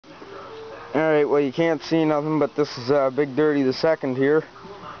Alright, well you can't see nothing, but this is Big Dirty the second here.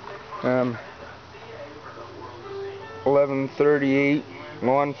 11:38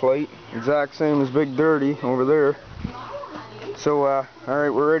 lawn flight, exact same as Big Dirty over there. So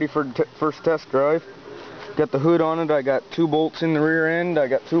alright, we're ready for the first test drive. Got the hood on it, I got 2 bolts in the rear end, I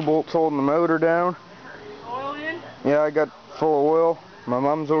got 2 bolts holding the motor down. Oil in? Yeah, I got full of oil. My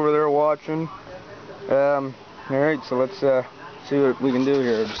mom's over there watching. Alright, so let's see what we can do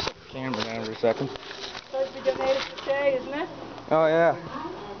here. Just set the camera down for a second. Supposed to be donated to Shay, isn't it? Oh yeah.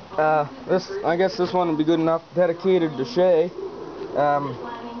 I guess this one would be good enough, dedicated to Shay.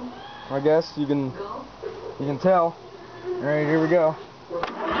 I guess you can tell. Alright, here we go.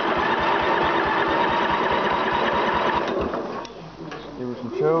 Give her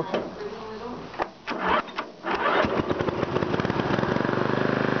some choke.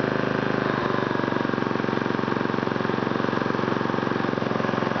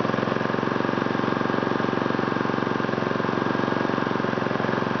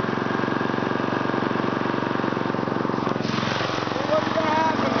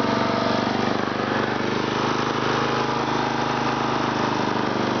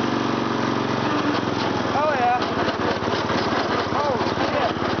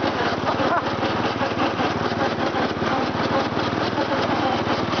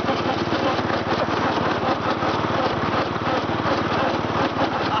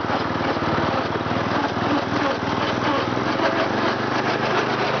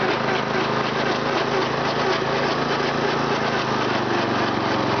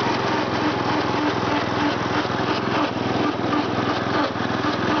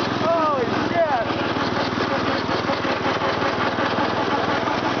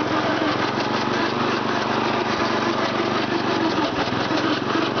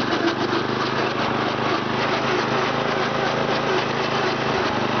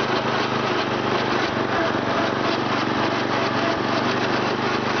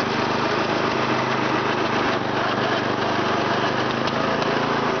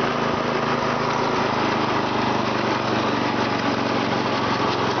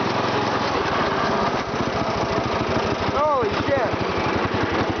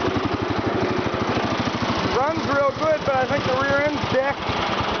 Runs real good, but I think the rear end's decked.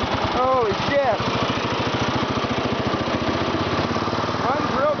 Holy shit.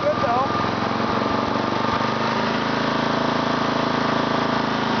 Runs real good though.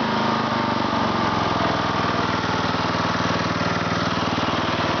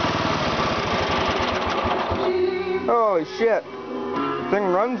 Holy shit. Thing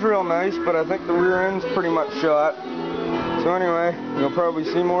runs real nice, but I think the rear end's pretty much shot. So anyway, you'll probably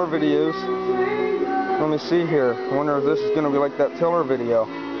see more videos. Let me see here. I wonder if this is going to be like that tiller video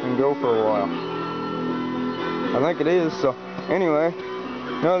and go for a while. I think it is. So anyway,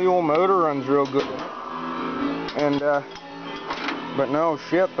 now the old motor runs real good. And but no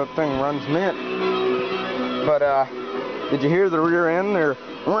shit, that thing runs mint. But did you hear the rear end there?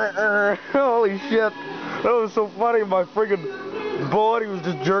 Holy shit, that was so funny. My friggin' body was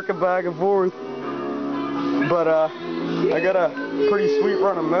just jerking back and forth. But I got a pretty sweet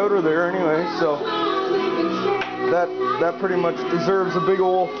running motor there anyway, so that pretty much deserves a big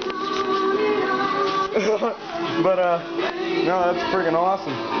ol' but no, that's friggin'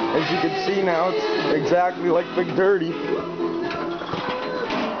 awesome. As you can see now, it's exactly like Big Dirty.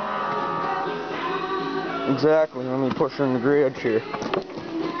 Exactly. Let me push her in the garage here.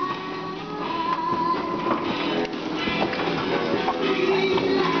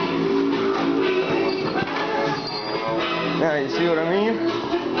 Now you see what I mean?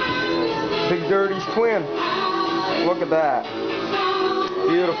 Big Dirty's twin. Look at that.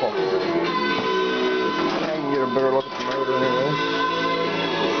 Beautiful. I can get a better look at the motor anyway.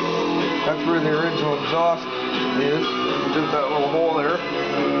 That's where the original exhaust is. There's that little hole there.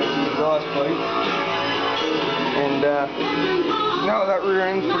 Exhaust pipe. And no, that rear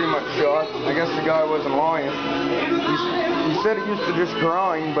end's pretty much shot. I guess the guy wasn't lying. He said it used to just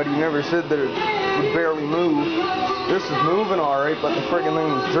grind, but he never said that it would barely move. This is moving alright, but the friggin' thing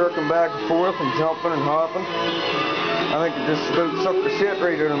was jerking back and forth and jumping and hopping. I think it just about sucked the shit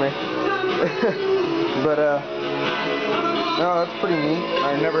right out of me. But no, that's pretty neat.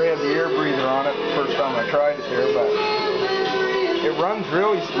 I never had the air breather on it the first time I tried it there, but it runs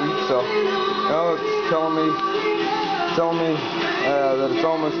really sweet. So now it's telling me that it's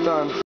almost done.